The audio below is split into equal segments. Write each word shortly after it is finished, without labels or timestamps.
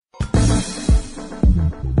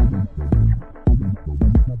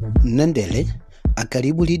Nandele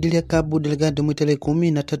akaribu Lidi ya Cabo Delgado mwitele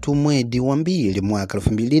 13 mwezi wa 2 mwaka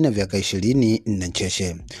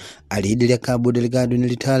 2020 Lidi ya Cabo Delgado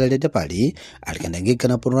nilitala leta pali alikandangika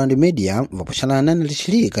na Portland Media vapushalana na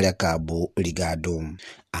lishirika ya Cabo Delgado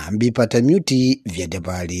ambi pata muti vya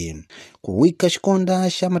debali kuwika shikonda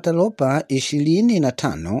sha matalopa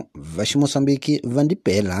 25 vashi Mosambiki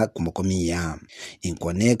vandipela kumukomia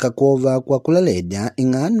inkuoneka kova kwa kulaleda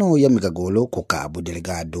ingano ya migagolo ku Cabo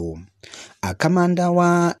Delgado. Akamanda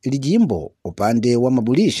wa lijimbo upande wa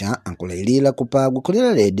mabulisha ankulailila kupagwa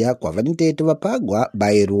kulilaledya kwa vanitetu vapagwa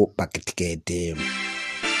bairu pakitikete.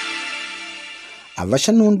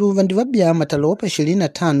 Avashanundu vandivabia matalopa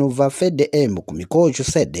 25 va FDM kumikojo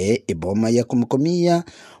sede iboma ya kumukomia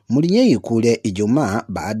mulinyei kule Ijumaa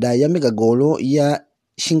baada ya migagolo ya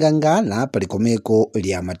shingangala palikomeko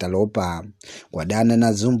liya matalopa. Kwa dana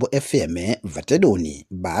na Zumbu FM vatedoni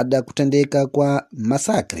baada kutendeka kwa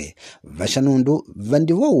masakre vashanundu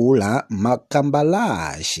vandiwaula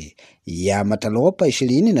makambalashi ya matalopa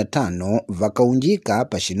 25 vakaunjika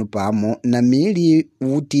pashinu pamo na mili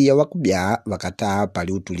uti ya wakubya vakata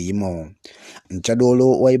pali utulimo. Mchadolo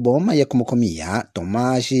wa iboma ya kumukomia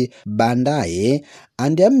Tomashi Bandaye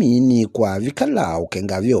andiamini kwa vikalao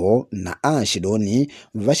kengavyo na ashidoni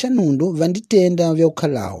vashanundu vanditenda vya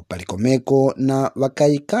ukalao palikomeko na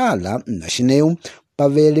vakaikala na shineu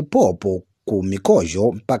pavele popo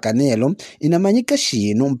kumikojo mpaka nelo inamanyika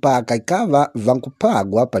shinu mpaka ikava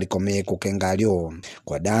vankupagwa palikomeko kengalyo.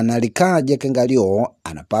 Kwa dana likaja kengalyo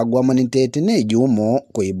anapagwa manitete nejumo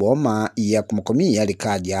kuiboma ya kumukomia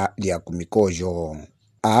likaja liya kumikojo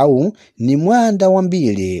au ni mwanda wa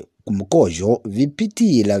mbili kumukojo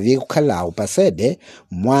vipitila vyekukalao pasede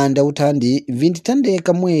mwanda utandi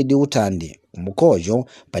vinditandeka mwedi utandi kumukojo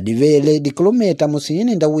padivele di kilometa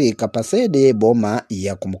musini ndawika pasede boma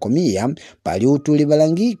ya kumukomia pali utuli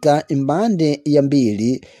balangika imbande ya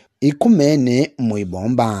mbili ikumene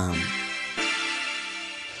muibomba.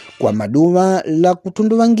 Kwa maduwa la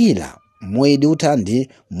kutunduvangila mwedi utandi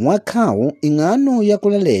mwakau ingano ya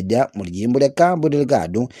kulaledya mulijimbo lya Cabo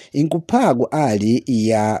Delgado inkupagwa ali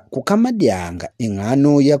ya kukamadyanga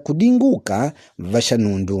ingano ya kudinguka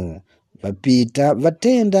vashanundu vapita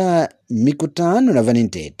vatenda mikutano na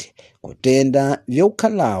vanintete kutenda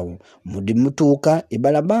vyaukalau mudimutuka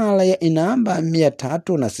ibalabala ya inamba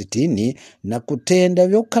 360 na kutenda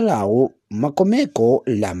vyaukalau makomeko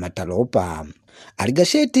la matalopa.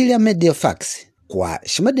 Aligasheti lya Media Fax kwa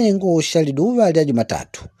shimadengo shaliduva lya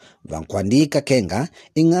Jumatatu vankuandika kenga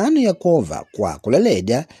ingano ya kova kwa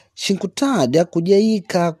kulaledya shinkutadya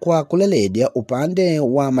kujaika kwa kulaledya upande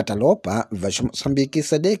wa matalopa vasha Mosambiki,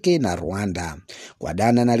 Sadeke na Rwanda. Kwa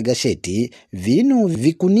dana na ligasheti vinu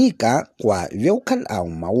vikunika kwa vyaukalau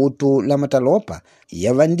mautu la matalopa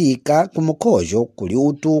yavandika kumukojo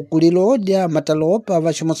kuliutu kulilodya matalopa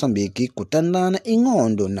vasha Mosambiki kutandana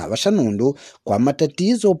ing'ondo na vashanundu kwa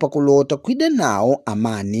matatizo pakulota kwida nao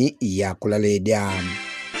amani ya kulaledya.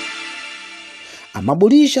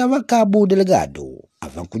 Amabulisha wa Cabo Delgado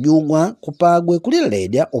avankujugwa kupagwe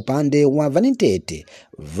kulilaledya upande wa vanitete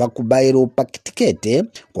vakubairo pakitikete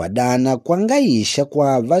kwa dana kuangaisha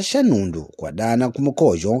kwa vashanundu kwa dana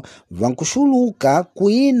kumukojo vankushuluka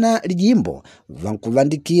kuina lijimbo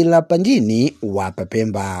vankuvandikila panjini wa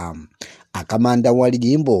papemba. Akamanda wa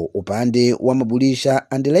lijimbo upande wa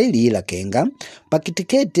mabulisha andilailila kenga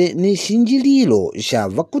pakitikete ni shinjililo sha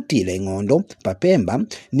vakutila ing'ondo papemba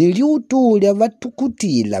ni liutu lya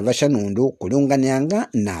vatukutila vashanundu kuliunganianga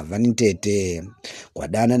na vanitete. Kwa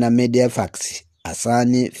dana na Media Fax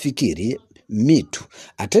Asani Fikiri Mitu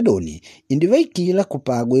atedoni indivaikila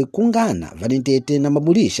kupagwe kungana vanitete na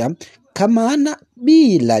mabulisha kamana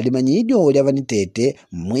bila limanyidio lya vanitete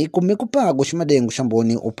mwikume kupagwa shimadengo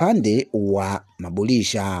shamboni upande wa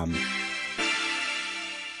mabulisha.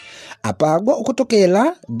 Apagwa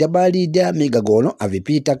ukutokela dabali dia migagolo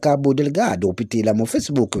avipita Cabo Delgado upitila mu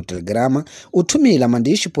Facebook u Telegrama utumila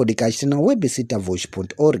mandishi podcast na website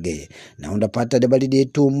voice.org na undapata dabali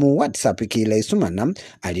detu mu WhatsApp kila isumana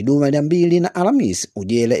aliduwa lya 2 na Alhamisi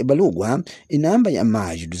ujela ibalugwa inamba ya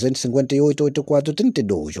maji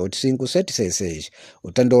 258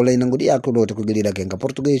 utandola inangudi yako lote kugilila kenga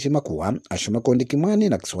Portuguese makuwa ashumakondi kimwani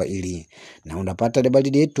na Kiswahili na undapata dabali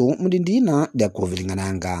detu mudindina dia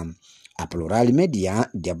kuvilingananga. Aplural Media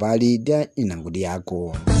diabali dia inangudi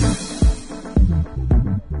yako.